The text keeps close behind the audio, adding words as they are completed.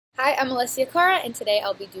Hi, I'm Alessia Cara, and today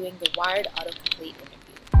I'll be doing the WIRED Autocomplete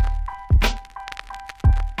Interview.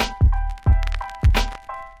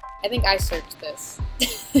 I think I searched this.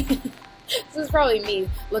 This is probably me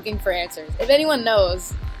looking for answers. If anyone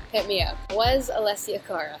knows, hit me up. Was Alessia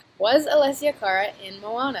Cara in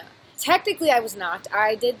Moana? Technically, I was not.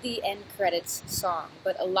 I did the end credits song,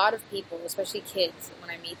 but a lot of people, especially kids,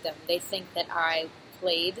 when I meet them, they think that I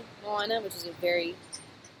played Moana, which is a very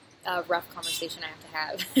rough conversation I have to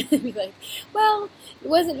have. Be like, well, it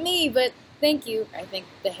wasn't me, but thank you. I think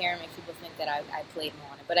the hair makes people think that I played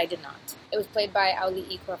Moana, but I did not. It was played by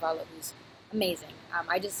Alessia, who's amazing.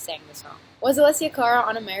 I just sang the song. Was Alessia Cara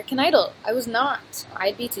on American Idol? I was not.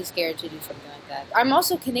 I'd be too scared to do something like that. I'm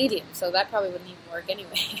also Canadian, so that probably wouldn't even work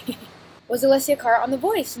anyway. Was Alessia Cara on The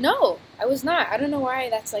Voice? No, I was not. I don't know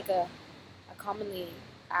why that's like a commonly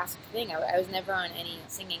asked thing. I was never on any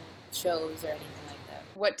singing shows or anything like that.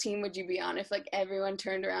 What team would you be on if like everyone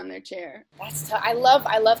turned around their chair? That's tough. I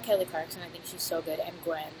love Kelly Clarkson. I think she's so good, and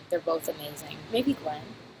Gwen. They're both amazing. Maybe Gwen.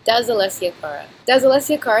 Does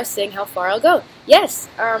Alessia Cara sing How Far I'll Go? Yes.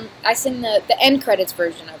 I sing the end credits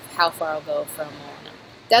version of How Far I'll Go from Moana.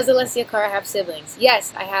 Does Alessia Cara have siblings?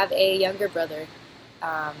 Yes, I have a younger brother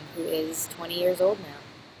who is 20 years old now.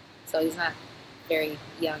 So he's not very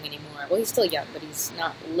young anymore. Well, he's still young, but he's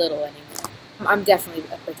not little anymore. I'm definitely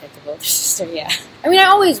a protective older sister, yeah. I mean, I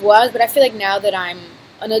always was, but I feel like now that I'm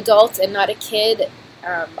an adult and not a kid,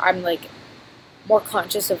 I'm, like, more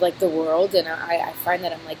conscious of, like, the world, and I find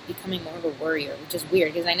that I'm, like, becoming more of a worrier, which is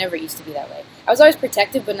weird, because I never used to be that way. I was always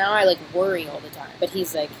protective, but now I, like, worry all the time. But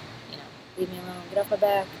he's like, you know, leave me alone, get off my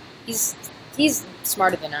back. He's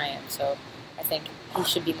smarter than I am, so I think he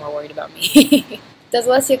should be more worried about me. Does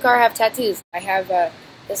Alessia Cara have tattoos? I have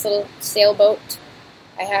this little sailboat.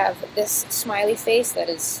 I have this smiley face that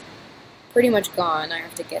is pretty much gone. I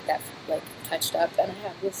have to get that like touched up, and I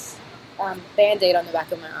have this Band-Aid on the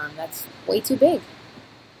back of my arm. That's way too big,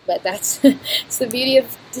 but that's it's the beauty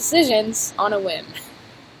of decisions on a whim.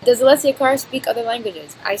 Does Alessia Cara speak other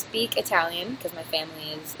languages? I speak Italian because my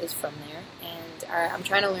family is from there, and I'm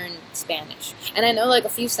trying to learn Spanish. And I know like a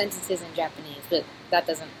few sentences in Japanese, but that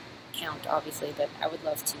doesn't count obviously. But I would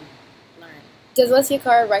love to learn. Does Alessia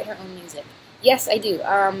Cara write her own music? Yes, I do.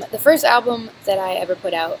 The first album that I ever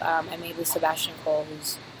put out, I made with Sebastian Cole,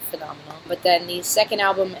 who's phenomenal. But then the second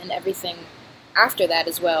album and everything after that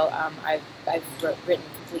as well, I've written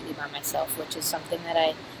completely by myself, which is something that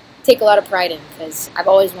I take a lot of pride in, because I've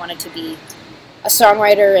always wanted to be a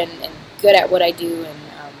songwriter and good at what I do, and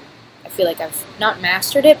I feel like I've not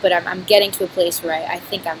mastered it, but I'm getting to a place where I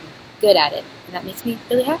think I'm good at it, and that makes me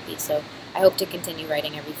really happy. So I hope to continue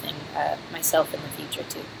writing everything myself in the future,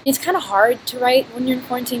 too. It's kind of hard to write when you're in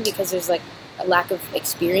quarantine because there's, like, a lack of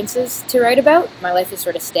experiences to write about. My life is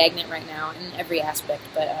sort of stagnant right now in every aspect,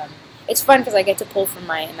 but it's fun because I get to pull from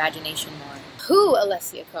my imagination more. Who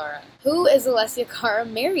Alessia Cara? Who is Alessia Cara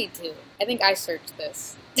married to? I think I searched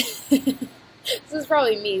this. This is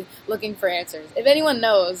probably me looking for answers. If anyone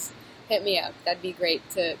knows, hit me up. That'd be great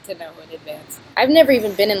to know in advance. I've never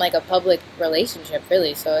even been in like a public relationship,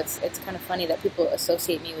 really, so it's kind of funny that people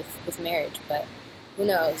associate me with marriage, but who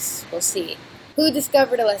knows? We'll see. Who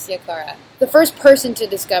discovered Alessia Cara? The first person to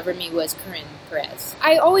discover me was Corinne Perez.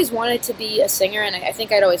 I always wanted to be a singer, and I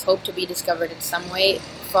think I'd always hoped to be discovered in some way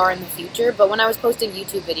far in the future, but when I was posting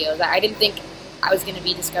YouTube videos, I didn't think I was going to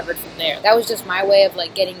be discovered from there. That was just my way of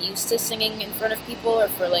like getting used to singing in front of people or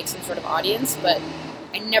for like some sort of audience, but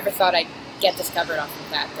I never thought I'd get discovered off of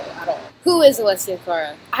that, though, at all. Who is Alessia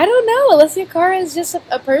Cara? I don't know. Alessia Cara is just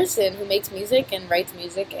a person who makes music and writes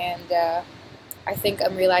music, and I think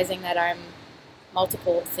I'm realizing that I'm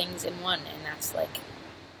multiple things in one, and that's, like,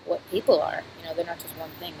 what people are. You know, they're not just one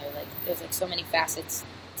thing. There's, like, so many facets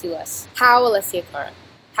to us. How Alessia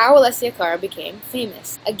Cara became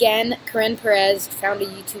famous. Again, Corinne Perez found a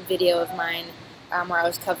YouTube video of mine where I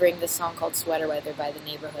was covering this song called Sweater Weather by The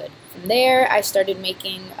Neighborhood. From there, I started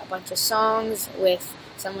making a bunch of songs with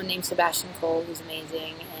someone named Sebastian Cole, who's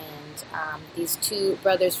amazing, and these two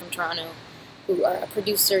brothers from Toronto who are a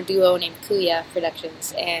producer duo named Kuya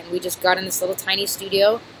Productions, and we just got in this little tiny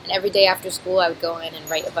studio, and every day after school I would go in and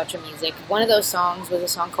write a bunch of music. One of those songs was a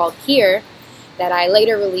song called Here that I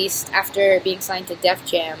later released after being signed to Def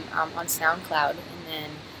Jam on SoundCloud, and then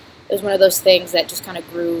it was one of those things that just kind of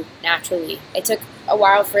grew naturally. It took a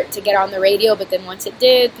while for it to get on the radio, but then once it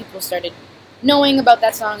did, people started knowing about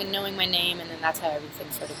that song and knowing my name, and then that's how everything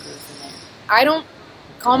sort of grew from there. I don't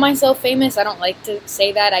call myself famous. I don't like to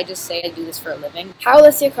say that. I just say I do this for a living. How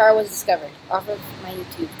Alessia Cara was discovered? Off of my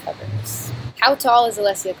YouTube covers. How tall is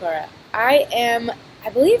Alessia Cara? I am,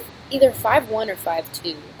 I believe, either 5'1" or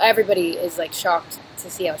 5'2". Everybody is like shocked to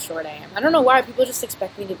see how short I am. I don't know why, people just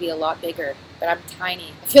expect me to be a lot bigger, but I'm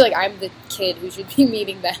tiny. I feel like I'm the kid who should be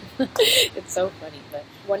meeting them. It's so funny, but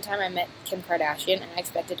one time I met Kim Kardashian, and I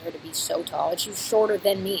expected her to be so tall, and she was shorter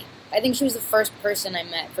than me. I think she was the first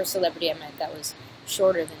celebrity I met that was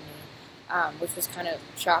shorter than me, which was kind of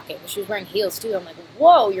shocking. She was wearing heels too. I'm like,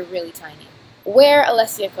 whoa, you're really tiny. Where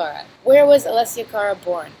Alessia Cara? Where was Alessia Cara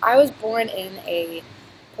born? I was born in a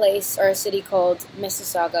place or a city called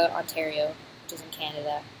Mississauga, Ontario, which is in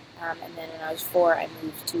Canada. And then when I was 4, I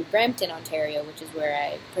moved to Brampton, Ontario, which is where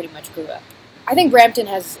I pretty much grew up. I think Brampton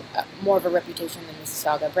has more of a reputation than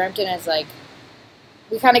Mississauga. Brampton has, like,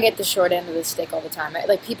 we kind of get the short end of the stick all the time.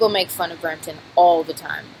 Like, people make fun of Brampton all the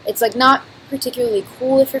time. It's, like, not particularly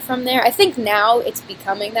cool if you're from there. I think now it's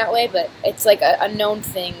becoming that way, but it's, like, a known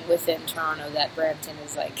thing within Toronto that Brampton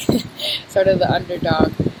is, like, sort of the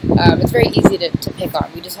underdog. It's very easy to pick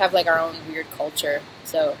on. We just have, like, our own weird culture.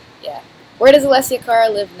 So, yeah. Where does Alessia Cara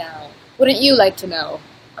live now? Wouldn't you like to know?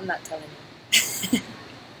 I'm not telling you.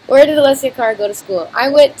 Where did Alessia Cara go to school? I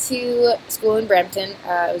went to school in Brampton.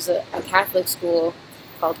 It was a Catholic school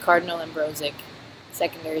called Cardinal Ambrosic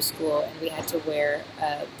Secondary School, and we had to wear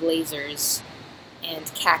blazers and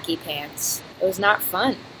khaki pants. It was not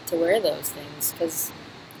fun to wear those things because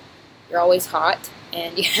you're always hot,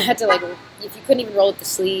 and you had to, like, if you couldn't even roll up the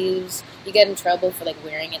sleeves, you get in trouble for, like,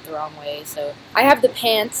 wearing it the wrong way. So I have the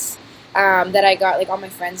pants that I got, like, all my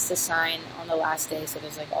friends to sign on the last day, so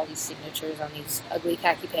there's, like, all these signatures on these ugly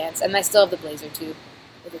khaki pants, and I still have the blazer, too,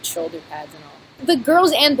 with its shoulder pads and all. The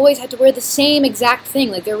girls and boys had to wear the same exact thing.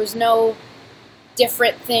 Like, there was no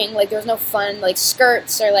different thing. Like, there was no fun, like,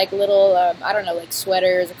 skirts or, like, little, I don't know, like,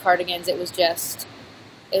 sweaters or cardigans. It was just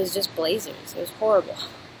blazers. It was horrible.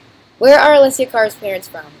 Where are Alessia Cara's parents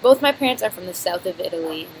from? Both my parents are from the south of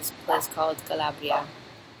Italy, in this place called Calabria,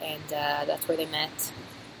 and that's where they met.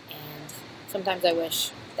 And sometimes I wish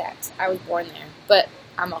that I was born there, but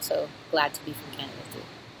I'm also glad to be from Canada, too.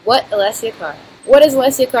 What Alessia Cara? What is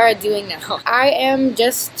Alessia Cara doing now? I am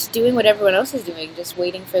just doing what everyone else is doing, just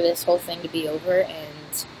waiting for this whole thing to be over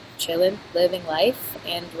and chilling, living life,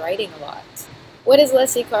 and writing a lot. What is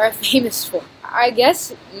Alessia Cara famous for? I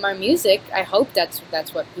guess my music. I hope that's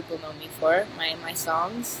what people know me for. My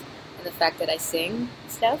songs and the fact that I sing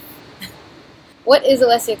stuff. What is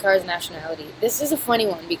Alessia Cara's nationality? This is a funny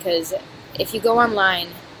one because if you go online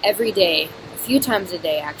every day, a few times a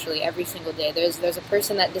day actually, every single day, there's a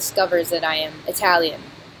person that discovers that I am Italian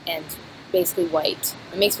and basically white.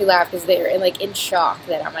 It makes me laugh because they're like in shock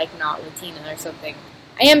that I'm like not Latina or something.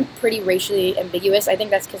 I am pretty racially ambiguous. I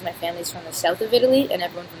think that's because my family's from the south of Italy, and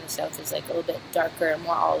everyone from the south is like a little bit darker,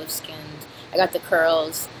 more olive-skinned. I got the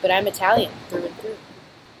curls, but I'm Italian through and through.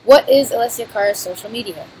 What is Alessia Cara's social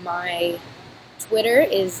media? My Twitter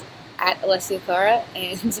is at Alessia Cara,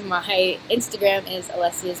 and my Instagram is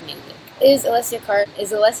Alessia's Music. Is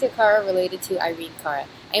Alessia Cara related to Irene Cara?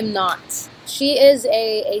 I am not. She is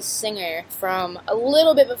a singer from a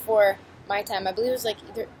little bit before my time. I believe it was like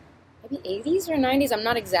either maybe 80s or 90s, I'm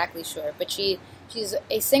not exactly sure, but she's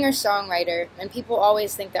a singer-songwriter, and people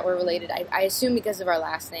always think that we're related. I assume because of our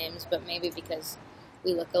last names, but maybe because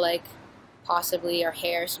we look alike, possibly, our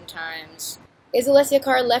hair sometimes. Is Alessia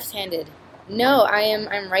Cara left-handed? No,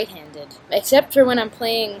 I'm right-handed, except for when I'm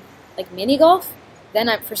playing, like, mini-golf, then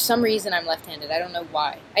for some reason I'm left-handed. I don't know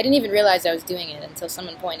why. I didn't even realize I was doing it until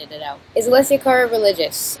someone pointed it out. Is Alessia Cara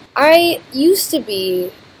religious? I used to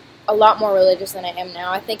be a lot more religious than I am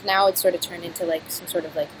now. I think now it's sort of turned into like some sort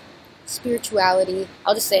of like spirituality.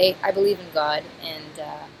 I'll just say I believe in God, and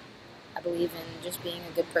I believe in just being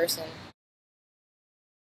a good person.